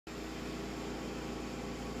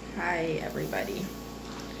Hi everybody.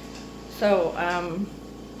 So,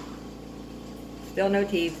 still no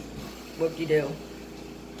teeth. Whoop-de-doo.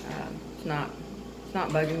 It's not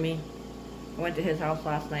bugging me. I went to his house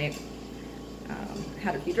last night.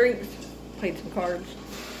 Had a few drinks, played some cards.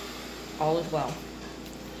 All is well.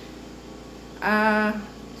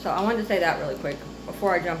 So I wanted to say that really quick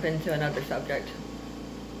before I jump into another subject.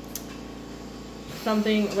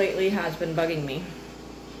 Something lately has been bugging me.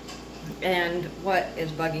 And what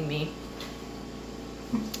is bugging me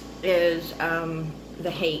is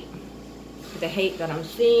the hate. The hate that I'm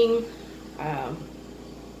seeing,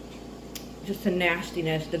 just the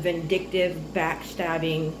nastiness, the vindictive,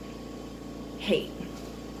 backstabbing hate.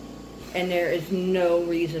 And there is no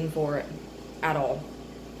reason for it at all.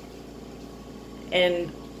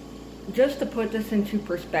 And just to put this into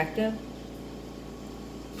perspective,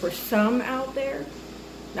 for some out there,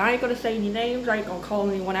 now I ain't gonna say any names, I ain't gonna call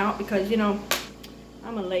anyone out because, you know,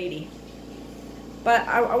 I'm a lady. But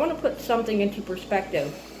I want to put something into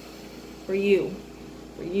perspective for you,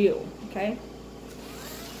 okay?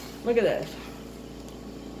 Look at this.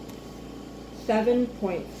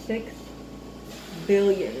 7.6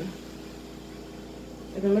 billion.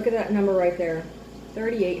 And then look at that number right there,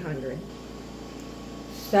 3,800.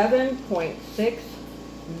 7.6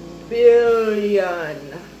 billion.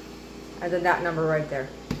 And then that number right there.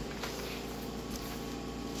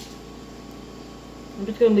 I'm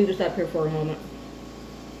just going to leave this up here for a moment.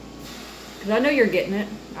 Because I know you're getting it.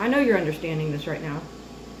 I know you're understanding this right now.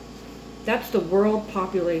 That's the world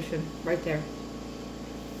population right there.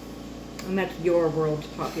 And that's your world's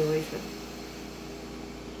population.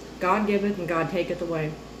 God giveth and God taketh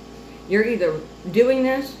away. You're either doing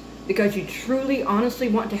this because you truly, honestly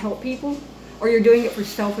want to help people, or you're doing it for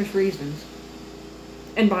selfish reasons.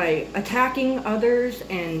 And by attacking others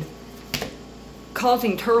and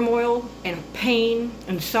causing turmoil and pain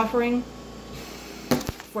and suffering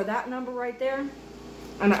for that number right there,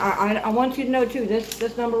 and I want you to know too,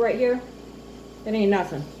 this number right here, it ain't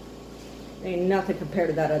nothing. It ain't nothing compared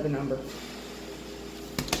to that other number.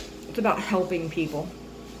 It's about helping people.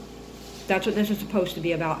 That's what this is supposed to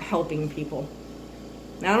be about, helping people.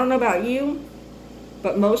 Now I don't know about you,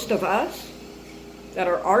 but most of us that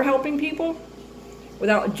are helping people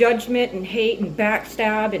without judgment and hate and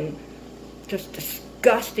backstab and just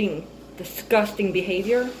disgusting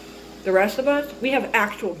behavior, the rest of us, we have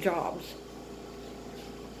actual jobs.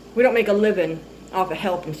 We don't make a living off of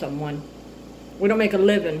helping someone. We don't make a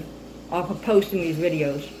living off of posting these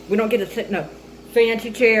videos. We don't get to sit in a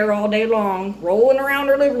fancy chair all day long, rolling around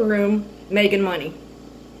our living room, making money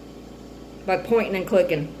by pointing and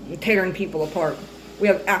clicking and tearing people apart. We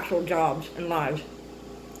have actual jobs and lives.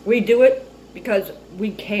 We do it because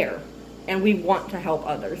we care and we want to help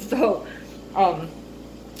others. So,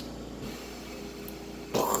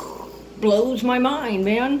 blows my mind,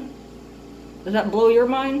 man. Does that blow your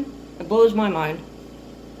mind? It blows my mind.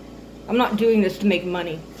 I'm not doing this to make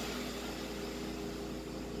money.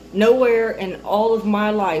 Nowhere in all of my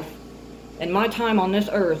life and my time on this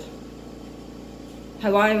earth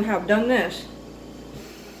have I done this,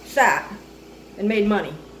 sat and made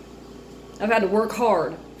money. I've had to work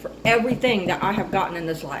hard for everything that I have gotten in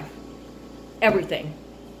this life. Everything.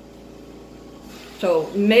 So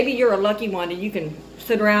maybe you're a lucky one and you can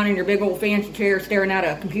sit around in your big old fancy chair staring at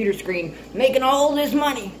a computer screen making all this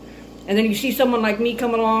money. And then you see someone like me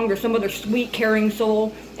come along or some other sweet, caring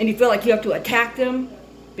soul and you feel like you have to attack them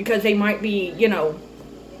because they might be, you know,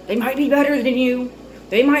 they might be better than you.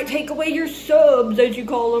 They might take away your subs, as you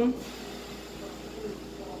call them.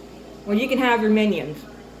 Well, you can have your minions.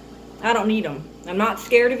 I don't need them. I'm not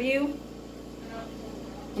scared of you.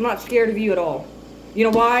 I'm not scared of you at all. You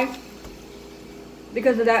know why?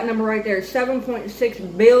 Because of that number right there.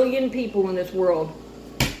 7.6 billion people in this world.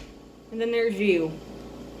 And then there's you.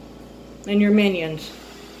 And your minions.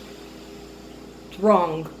 It's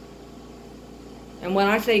wrong. And when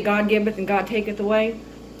I say God giveth and God taketh away,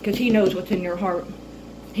 because He knows what's in your heart.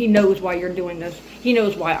 He knows why you're doing this. He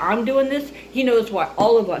knows why I'm doing this. He knows why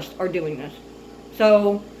all of us are doing this.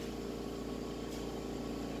 So,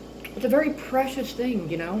 it's a very precious thing,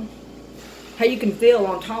 you know? How you can feel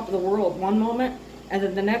on top of the world one moment, and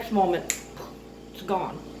then the next moment, it's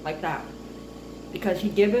gone, like that. Because He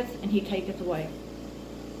giveth and He taketh away.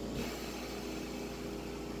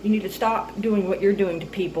 You need to stop doing what you're doing to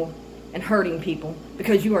people and hurting people,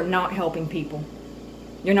 because you are not helping people.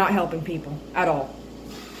 You're not helping people at all.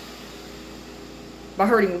 By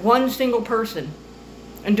hurting one single person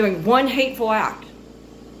and doing one hateful act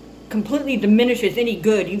completely diminishes any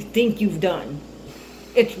good you think you've done.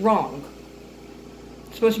 It's wrong.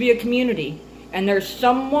 It's supposed to be a community. And there's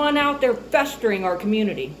someone out there festering our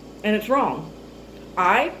community. And it's wrong.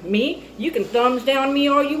 You can thumbs down me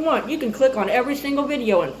all you want. You can click on every single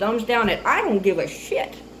video and thumbs down it. I don't give a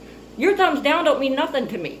shit. Your thumbs down don't mean nothing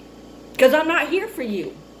to me. Because I'm not here for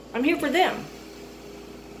you. I'm here for them.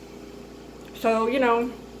 So, you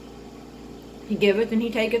know, he giveth and he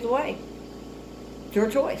taketh away. It's your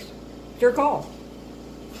choice. It's your call.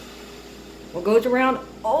 What goes around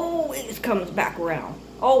always comes back around.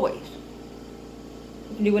 Always.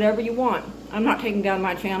 You can do whatever you want. I'm not taking down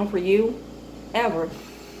my channel for you. Ever.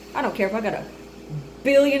 I don't care if I got 1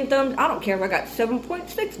 billion thumbs. I don't care if I got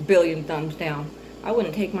 7.6 billion thumbs down. I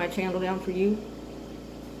wouldn't take my channel down for you.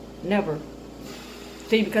 Never.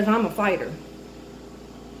 See, because I'm a fighter.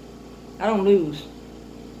 I don't lose.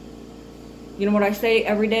 You know what I say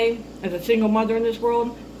every day as a single mother in this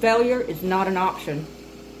world? Failure is not an option.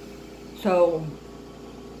 So,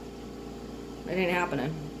 it ain't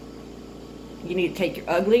happening. You need to take your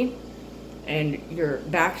ugly and your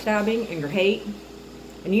backstabbing and your hate,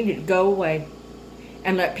 and you need to go away.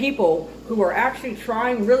 And let people who are actually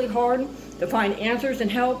trying really hard to find answers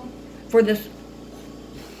and help for this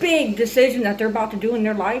big decision that they're about to do in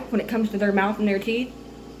their life when it comes to their mouth and their teeth,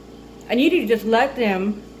 and you need to just let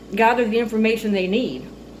them gather the information they need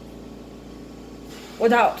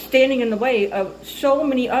without standing in the way of so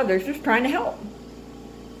many others just trying to help.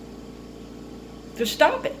 Just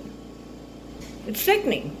stop it. It's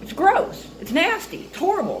sickening. It's gross. It's nasty. It's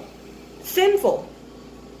horrible. It's sinful.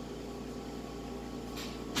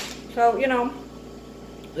 So, you know,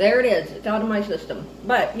 there it is. It's out of my system.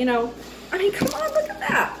 But, you know, I mean, come on, look at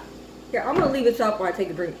that. Here, I'm going to leave this up while I take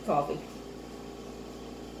a drink of coffee.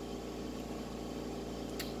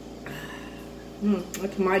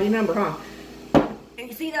 That's a mighty number, huh? And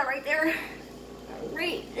you see that right there?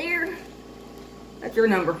 Right there. That's your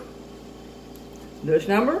number. This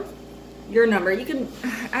number, your number. You can,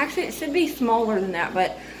 actually it should be smaller than that,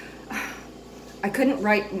 but I couldn't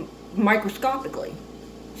write microscopically.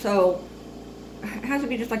 So, it has to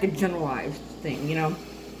be just like a generalized thing, you know?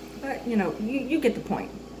 But, you know, you get the point.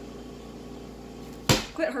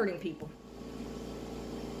 Quit hurting people.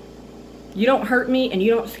 You don't hurt me and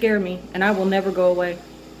you don't scare me, and I will never go away.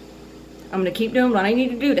 I'm going to keep doing what I need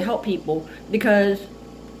to do to help people, because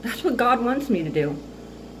that's what God wants me to do.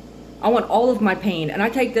 I want all of my pain, and I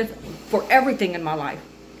take this for everything in my life.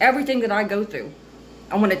 Everything that I go through.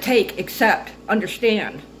 I want to take, accept,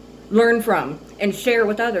 understand, learn from, and share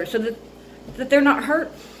with others so that they're not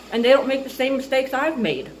hurt and they don't make the same mistakes I've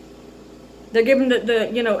made. They're given the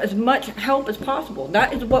you know, as much help as possible.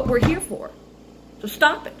 That is what we're here for. So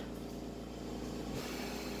stop it.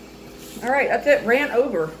 Alright, that's it. Rant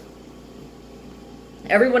over.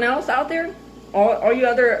 Everyone else out there, all you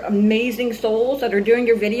other amazing souls that are doing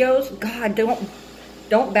your videos, God,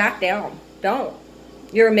 don't back down. Don't.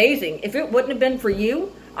 You're amazing. If it wouldn't have been for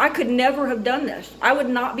you, I could never have done this. I would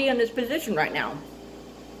not be in this position right now.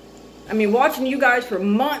 I mean, watching you guys for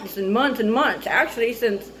months and months and months, actually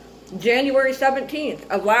since January 17th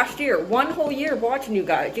of last year, 1 whole year of watching you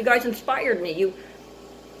guys. You guys inspired me.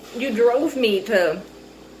 You drove me to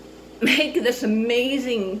make this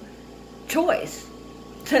amazing choice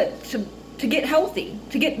to get healthy,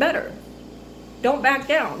 to get better. Don't back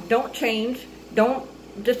down. Don't change. Don't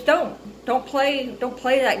play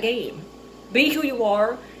that game. Be who you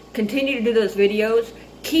are. Continue to do those videos.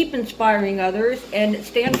 Keep inspiring others, and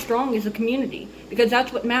stand strong as a community, because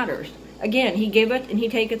that's what matters. Again, he giveth and he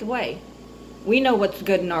taketh away. We know what's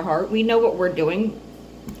good in our heart. We know what we're doing.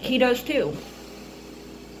 He does too.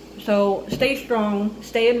 So stay strong,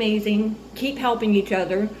 stay amazing, keep helping each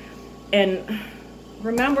other, and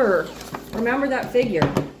remember that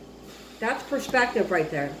figure. That's perspective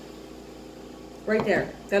right there. Right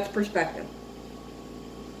there. That's perspective.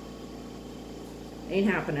 Ain't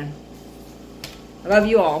happening. I love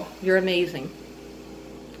you all. You're amazing.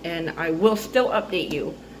 And I will still update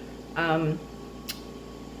you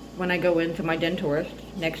when I go into my denturist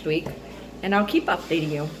next week. And I'll keep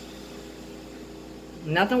updating you.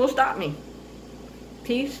 Nothing will stop me.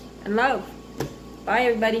 Peace and love. Bye,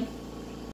 everybody.